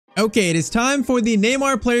Okay, it is time for the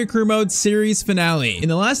Neymar Player Career Mode Series Finale. In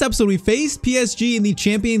the last episode, we faced PSG in the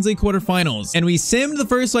Champions League quarterfinals, and we simmed the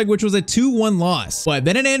first leg, which was a 2-1 loss. But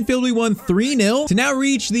then at Anfield, we won 3-0 to now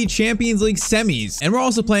reach the Champions League semis. And we're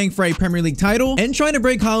also playing for a Premier League title and trying to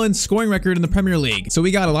break Haaland's scoring record in the Premier League. So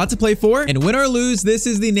we got a lot to play for, and win or lose, this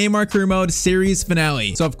is the Neymar Career Mode Series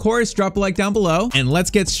Finale. So of course, drop a like down below, and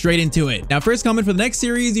let's get straight into it. Now, first comment for the next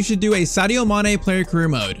series, you should do a Sadio Mane Player Career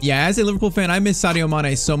Mode. Yeah, as a Liverpool fan, I miss Sadio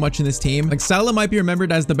Mane so much in this team. Like, Salah might be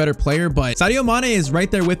remembered as the better player, but Sadio Mane is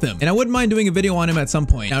right there with him, and I wouldn't mind doing a video on him at some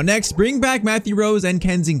point. Now, next, bring back Matthew Rose and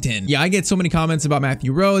Kensington. Yeah, I get so many comments about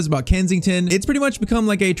Matthew Rose, about Kensington. It's pretty much become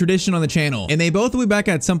like a tradition on the channel, and they both will be back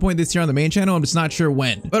at some point this year on the main channel. I'm just not sure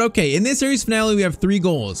when. But okay, in this series finale, we have 3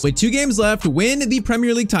 goals. With 2 games left, win the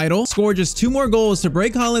Premier League title, score just 2 more goals to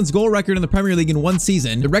break Haaland's goal record in the Premier League in 1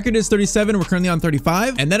 season. The record is 37, we're currently on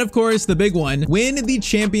 35. And then, of course, the big one, win the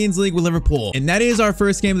Champions League with Liverpool. And that is our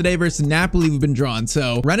first game of the day versus Napoli. We've been drawn.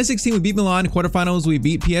 So round of 16, we beat Milan. Quarterfinals, we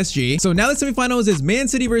beat PSG. So now the semifinals is Man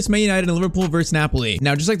City versus Man United and Liverpool versus Napoli.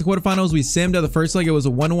 Now, just like the quarterfinals, we simmed out the first leg. It was a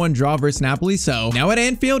 1-1 draw versus Napoli. So now at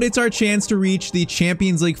Anfield, it's our chance to reach the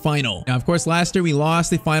Champions League final. Now, of course, last year we lost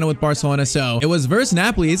the final with Barcelona. So it was versus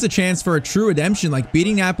Napoli. It's a chance for a true redemption, like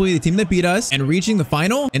beating Napoli, the team that beat us, and reaching the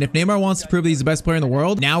final. And if Neymar wants to prove that he's the best player in the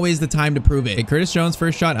world, now is the time to prove it. Okay, Curtis Jones,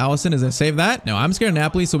 first shot. Allison, is gonna save that? No, I'm scared of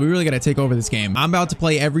Napoli, so we really gotta take over this game. I'm about to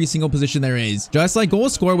play every single position there is. Just like goal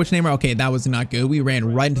score, which Neymar, okay, that was not good. We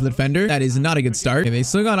ran right into the defender. That is not a good start. Okay, they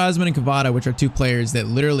still got Osman and Cavada, which are 2 players that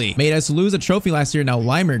literally made us lose a trophy last year. Now,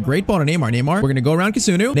 Limer, great ball to Neymar. Neymar, we're gonna go around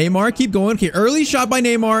Kasunu. Neymar, keep going. Okay, early shot by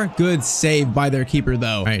Neymar. Good save by their keeper,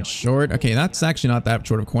 though. All right, short. Okay, that's actually not that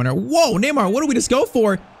short of a corner. Whoa, Neymar, what did we just go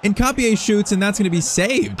for? And Capier shoots, and that's going to be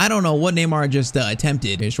saved. I don't know what Neymar just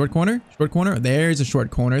attempted. Okay, short corner. Short corner. There's a short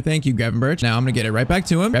corner. Thank you, Gravenberch. Now I'm going to get it right back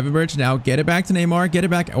to him. Gravenberch, now get it back to Neymar. Get it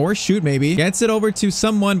back, or shoot maybe. Gets it over to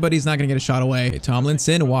someone, but he's not going to get a shot away. Okay,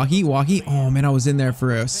 Tomlinson, Wahi. Oh, man, I was in there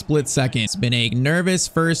for a split second. It's been a nervous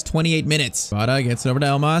first 28 minutes. Bada gets it over to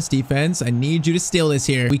Elmas. Defense, I need you to steal this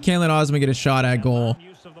here. We can't let Osman get a shot at goal.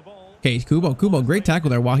 Okay, Kubo, great tackle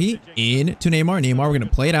there. Wahi in to Neymar. Neymar, we're going to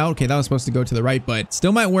play it out. Okay, that was supposed to go to the right, but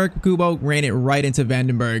still might work. Kubo ran it right into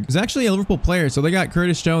Vandenberg. He's actually a Liverpool player, so they got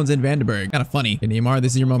Curtis Jones and Vandenberg. Kind of funny. Okay, Neymar,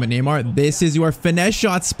 this is your moment, Neymar. This is your finesse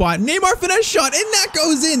shot spot. Neymar finesse shot, and that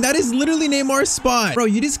goes in. That is literally Neymar's spot. Bro,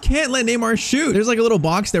 you just can't let Neymar shoot. There's like a little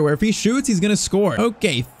box there where if he shoots, he's going to score.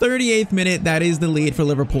 Okay, 38th minute. That is the lead for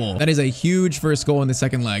Liverpool. That is a huge first goal in the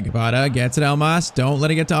second leg. Bada gets it, Elmas. Don't let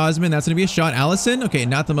it get to Osman. That's going to be a shot. Allison, okay,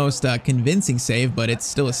 not the most convincing save, but it's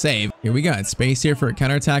still a save. Here we got space here for a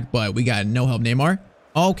counterattack, but we got no help. Neymar.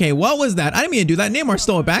 Okay, what was that? I didn't mean to do that. Neymar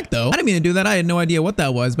stole it back, though. I didn't mean to do that. I had no idea what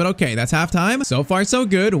that was, but okay, that's halftime. So far, so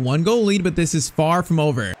good. 1 goal lead, but this is far from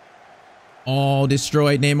over. All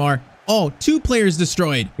destroyed, Neymar. Oh, 2 players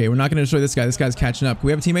destroyed. Okay, we're not going to destroy this guy. This guy's catching up. Can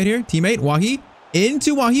we have a teammate here? Teammate, Wahi.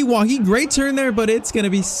 Into Wahi. Great turn there, but it's going to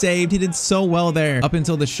be saved. He did so well there up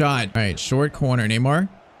until the shot. All right, short corner, Neymar.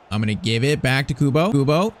 I'm going to give it back to Kubo.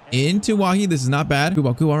 Kubo into Wahi. This is not bad.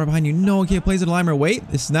 Kubo, right behind you. No, okay, plays it to Limer. Wait,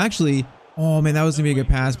 this is actually... Oh, man, that was going to be a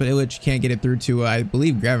good pass, but Illich can't get it through to, I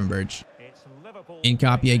believe, Gravenberch. In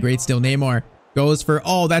copy, a great steal. Neymar goes for...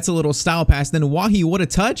 Oh, that's a little style pass. Then Wahi, what a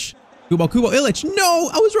touch. Kubo, Illich. No,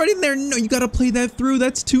 I was right in there. No, you got to play that through.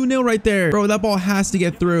 That's 2-0 right there. Bro, that ball has to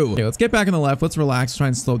get through. Okay, let's get back on the left. Let's relax. Try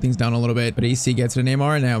and slow things down a little bit. But AC gets to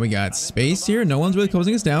Neymar. Now we got space here. No one's really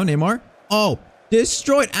closing us down. Neymar. Oh.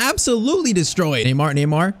 Destroyed, absolutely destroyed.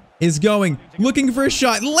 Neymar is going, looking for a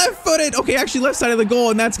shot, left-footed. Okay, actually left side of the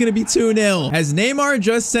goal, and that's going to be 2-0. As Neymar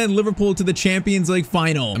just sent Liverpool to the Champions League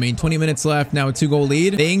final. I mean, 20 minutes left, now a 2-goal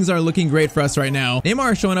lead. Things are looking great for us right now.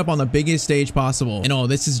 Neymar is showing up on the biggest stage possible. And oh,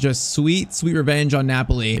 this is just sweet revenge on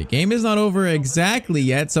Napoli. The game is not over exactly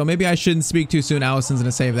yet, so maybe I shouldn't speak too soon. Allison's going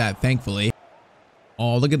to save that, thankfully.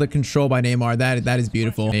 Oh, look at the control by Neymar. That is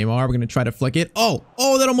beautiful. Neymar, we're going to try to flick it. Oh,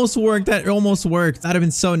 that almost worked. That almost worked. That'd have been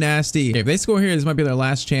so nasty. Okay, if they score here, this might be their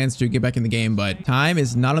last chance to get back in the game, but time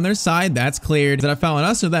is not on their side. That's cleared. Is that a foul on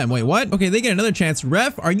us or them? Wait, what? Okay, they get another chance.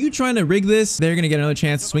 Ref, are you trying to rig this? They're going to get another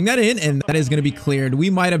chance to swing that in, and that is going to be cleared. We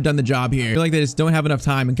might have done the job here. I feel like they just don't have enough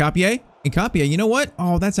time. And Capier? And Capia, you know what?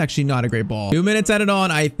 Oh, that's actually not a great ball. 2 minutes added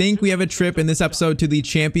on. I think we have a trip in this episode to the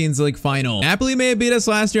Champions League final. Napoli may have beat us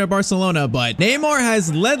last year at Barcelona, but Neymar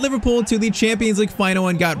has led Liverpool to the Champions League final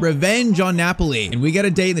and got revenge on Napoli. And we got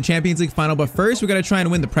a date in the Champions League final, but first we got to try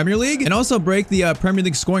and win the Premier League and also break the Premier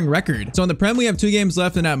League scoring record. So in the Prem, we have 2 games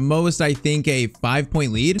left and at most, I think, a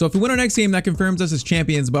 5-point lead. So if we win our next game, that confirms us as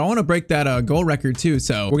champions, but I want to break that goal record too.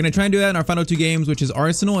 So we're going to try and do that in our final 2 games, which is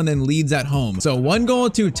Arsenal and then Leeds at home. So 1 goal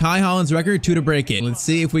to tie Haaland's Haaland's record, 2 to break it. Let's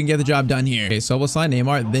see if we can get the job done here. Okay, Soboslai,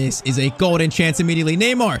 Neymar. This is a golden chance immediately.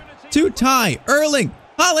 Neymar to tie Erling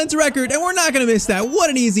Haaland's record, and we're not going to miss that. What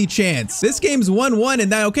an easy chance. This game's 1-1,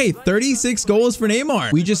 and that, okay, 36 goals for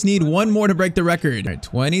Neymar. We just need one more to break the record. All right,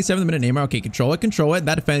 27th minute, Neymar. Okay, control it, control it.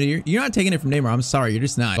 That defender, you're not taking it from Neymar. I'm sorry, you're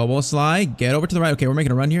just not. Soboslai, get over to the right. Okay, we're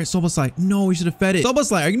making a run here. Soboslai, no, we should have fed it.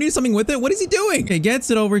 Soboslai, are you going to do something with it? What is he doing? Okay,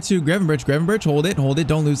 gets it over to Gravenberch. Gravenberch, hold it,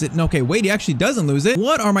 don't lose it. No, okay, wait, he actually doesn't lose it.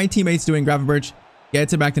 What are my teammates doing, Gravenberch?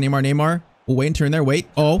 Gets it back to Neymar. Neymar, we'll wait and turn there, wait.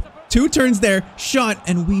 Oh. 2 turns there, shot,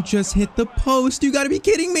 and we just hit the post. You gotta be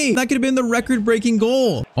kidding me. That could have been the record-breaking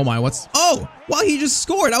goal. Oh my, oh, wow, he just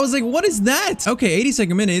scored. I was like, what is that? Okay,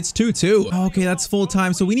 82nd minute, it's 2-2. Okay, that's full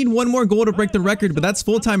time. So we need one more goal to break the record, but that's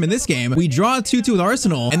full time in this game. We draw 2-2 with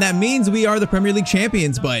Arsenal, and that means we are the Premier League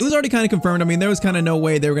champions, but it was already kind of confirmed. I mean, there was kind of no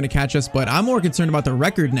way they were gonna catch us, but I'm more concerned about the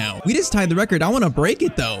record now. We just tied the record. I want to break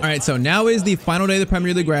it though. All right, so now is the final day of the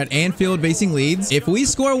Premier League. We're at Anfield facing Leeds. If we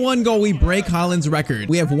score 1 goal, we break Haaland's record.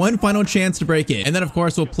 We have one final chance to break it, and then of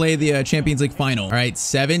course we'll play the Champions League final. All right,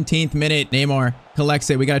 17th minute, Neymar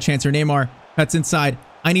collects it. We got a chance here. Neymar cuts inside.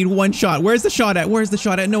 I need one shot. Where's the shot at? Where's the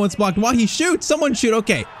shot at? No, it's blocked. While he shoots, someone shoot.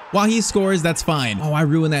 Okay. While he scores, that's fine. Oh, I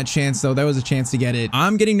ruined that chance, though. That was a chance to get it.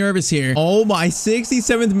 I'm getting nervous here. Oh, my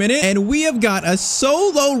 67th minute. And we have got a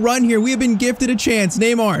solo run here. We have been gifted a chance.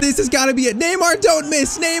 Neymar. This has got to be it. Neymar, don't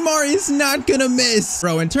miss. Neymar is not going to miss.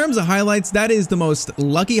 Bro, in terms of highlights, that is the most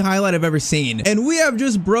lucky highlight I've ever seen. And we have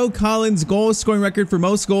just broke Haaland's goal scoring record for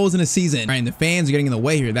most goals in a season. All right, and the fans are getting in the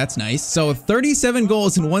way here. That's nice. So 37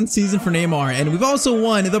 goals in one season for Neymar. And we've also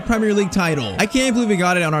won the Premier League title. I can't believe we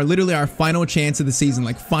got it on literally our final chance of the season.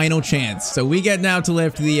 Like, final chance. So we get now to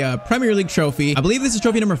lift the Premier League trophy. I believe this is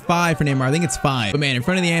trophy number 5 for Neymar. I think it's 5. But man, in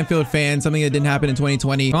front of the Anfield fans, something that didn't happen in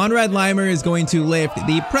 2020, Conrad Leimer is going to lift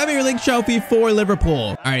the Premier League trophy for Liverpool.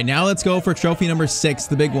 All right, now let's go for trophy number 6,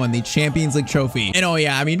 the big one, the Champions League trophy. And oh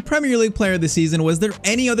yeah, I mean, Premier League player of the season. Was there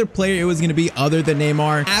any other player it was going to be other than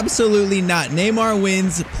Neymar? Absolutely not. Neymar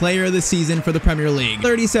wins player of the season for the Premier League.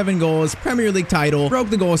 37 goals, Premier League title, broke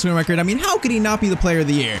the goal scoring record. I mean, how could he not be the player of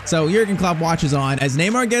the year? So Jurgen Klopp watches on as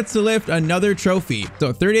Neymar gets to lift another trophy.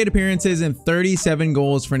 So 38 appearances and 37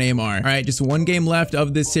 goals for Neymar. All right, just one game left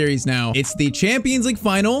of this series now. It's the Champions League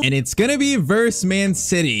final, and it's gonna be versus Man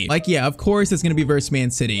City. Like, yeah, of course it's gonna be versus Man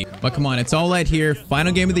City. But come on, it's all light here.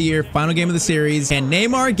 Final game of the year, final game of the series. Can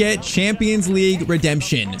Neymar get Champions League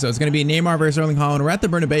redemption? So it's gonna be Neymar versus Erling Haaland. We're at the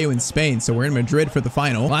Bernabeu in Spain, so we're in Madrid for the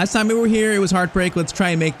final. Last time we were here, it was heartbreak. Let's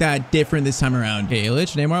try and make that different this time around. Okay,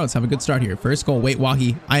 Illich, Neymar, let's have a good start here. First goal. Wait,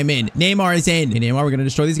 Wahi, I'm in. Neymar is in. Hey, Neymar, we're gonna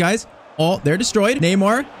destroy these guys. Oh, they're destroyed.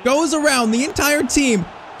 Neymar goes around the entire team.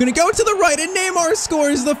 Gonna go to the right, and Neymar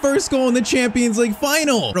scores the first goal in the Champions League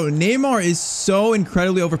final. Bro, Neymar is so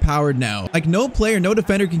incredibly overpowered now. Like, no player, no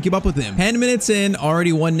defender can keep up with him. 10 minutes in,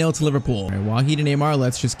 already 1-0 to Liverpool. All right, Wahi to Neymar.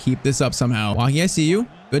 Let's just keep this up somehow. Wahi, I see you.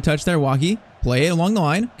 Good touch there, Wahi. Play it along the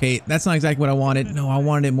line. Okay, that's not exactly what I wanted. No, I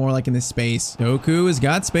wanted it more like in this space. Doku has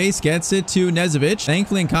got space, gets it to Nezovic.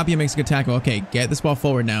 Thankfully, Nkapia makes a good tackle. Okay, get this ball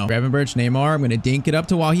forward now. Gravenberch, Neymar. I'm going to dink it up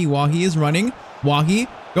to Wahi. Wahi is running. Wahi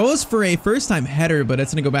goes for a first-time header, but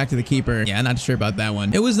it's going to go back to the keeper. Yeah, not sure about that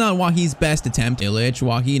one. It was not Wahi's best attempt. Illich,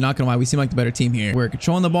 Wahi, not going to lie. We seem like the better team here. We're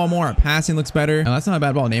controlling the ball more. Our passing looks better. No, that's not a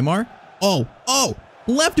bad ball. Neymar. Oh.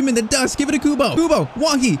 Left him in the dust. Give it to Kubo. Kubo,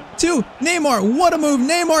 Wahi, 2, Neymar. What a move.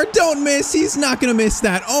 Neymar, don't miss. He's not going to miss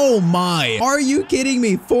that. Oh my. Are you kidding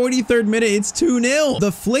me? 43rd minute, it's 2-0.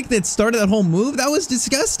 The flick that started that whole move, that was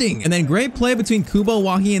disgusting. And then great play between Kubo,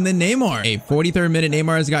 Wahi, and then Neymar. A 43rd minute,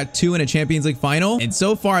 Neymar has got 2 in a Champions League final. And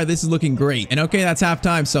so far, this is looking great. And okay, that's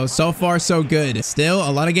halftime. So far, so good. Still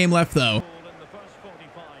a lot of game left though.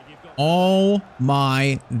 Oh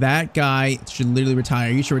my, that guy should literally retire.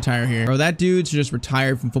 You should retire here. Bro, that dude should just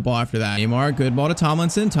retire from football after that. Neymar, good ball to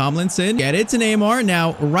Tomlinson. Tomlinson, get it to Neymar.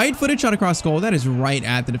 Now, right-footed shot across goal. That is right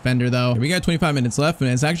at the defender, though. We got 25 minutes left, and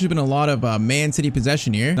it's actually been a lot of Man City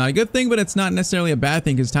possession here. Not a good thing, but it's not necessarily a bad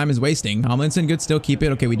thing because time is wasting. Tomlinson, good, still keep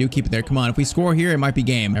it. Okay, we do keep it there. Come on, if we score here, it might be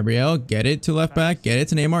game. Gabriel, get it to left back. Get it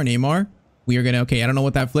to Neymar. Neymar. We are gonna, okay, I don't know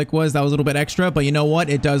what that flick was. That was a little bit extra, but you know what?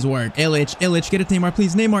 It does work. Illich, get it to Neymar,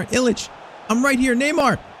 please. Neymar, Illich. I'm right here.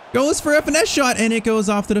 Neymar goes for a finesse shot, and it goes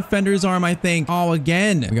off the defender's arm, I think. Oh,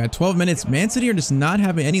 again. We got 12 minutes. Man City are just not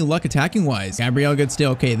having any luck attacking-wise. Gabriel, good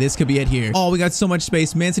still. Okay, this could be it here. Oh, we got so much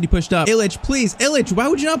space. Man City pushed up. Illich, please. Illich, why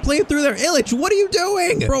would you not play it through there? Illich, what are you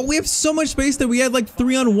doing? Bro, we have so much space that we had like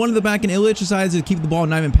 3-on-1 in the back, and Illich decides to keep the ball and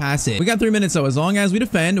not even pass it. We got 3 minutes, though. As long as we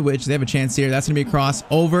defend, which they have a chance here, that's going to be a cross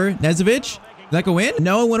over Nezovic. that go in?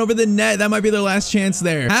 No, it went over the net. That might be their last chance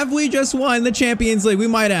there. Have we just won the Champions League? We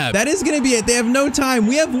might have. That is going to be it. They have no time.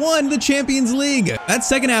 We have won the Champions League. That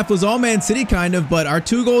second half was all Man City kind of, but our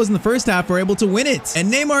 2 goals in the first half were able to win it.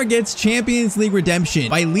 And Neymar gets Champions League redemption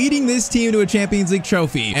by leading this team to a Champions League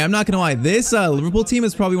trophy. And I'm not going to lie, this Liverpool team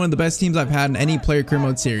is probably one of the best teams I've had in any player career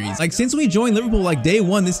mode series. Like, since we joined Liverpool, like day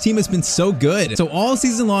 1, this team has been so good. So all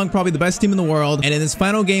season long, probably the best team in the world. And in this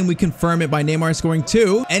final game, we confirm it by Neymar scoring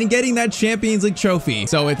 2 and getting that Champions League trophy.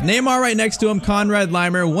 So with Neymar right next to him, Conrad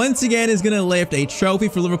Leimer once again is going to lift a trophy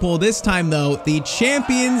for Liverpool. This time though, the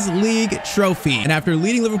Champions League trophy. And after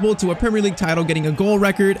leading Liverpool to a Premier League title, getting a goal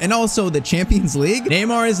record, and also the Champions League,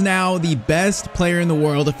 Neymar is now the best player in the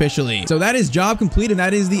world officially. So that is job complete, and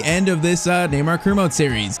that is the end of this Neymar career mode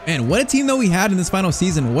series. And what a team though we had in this final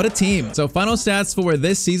season. What a team. So final stats for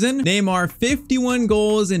this season: Neymar 51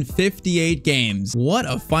 goals in 58 games. What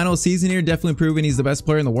a final season here. Definitely proving he's the best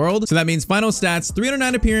player in the world. So that means final stats: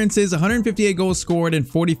 309 appearances, 158 goals scored, and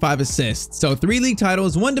 45 assists. So 3 league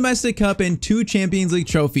titles, 1 domestic cup, and 2 Champions League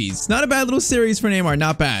trophies. It's not a bad little series for Neymar.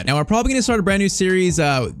 Not bad. Now we're probably going to start a brand new series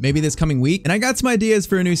maybe this coming week, and I got some ideas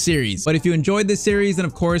for a new series. But if you enjoyed this series, then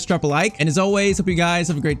of course drop a like, and as always, hope you guys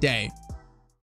have a great day.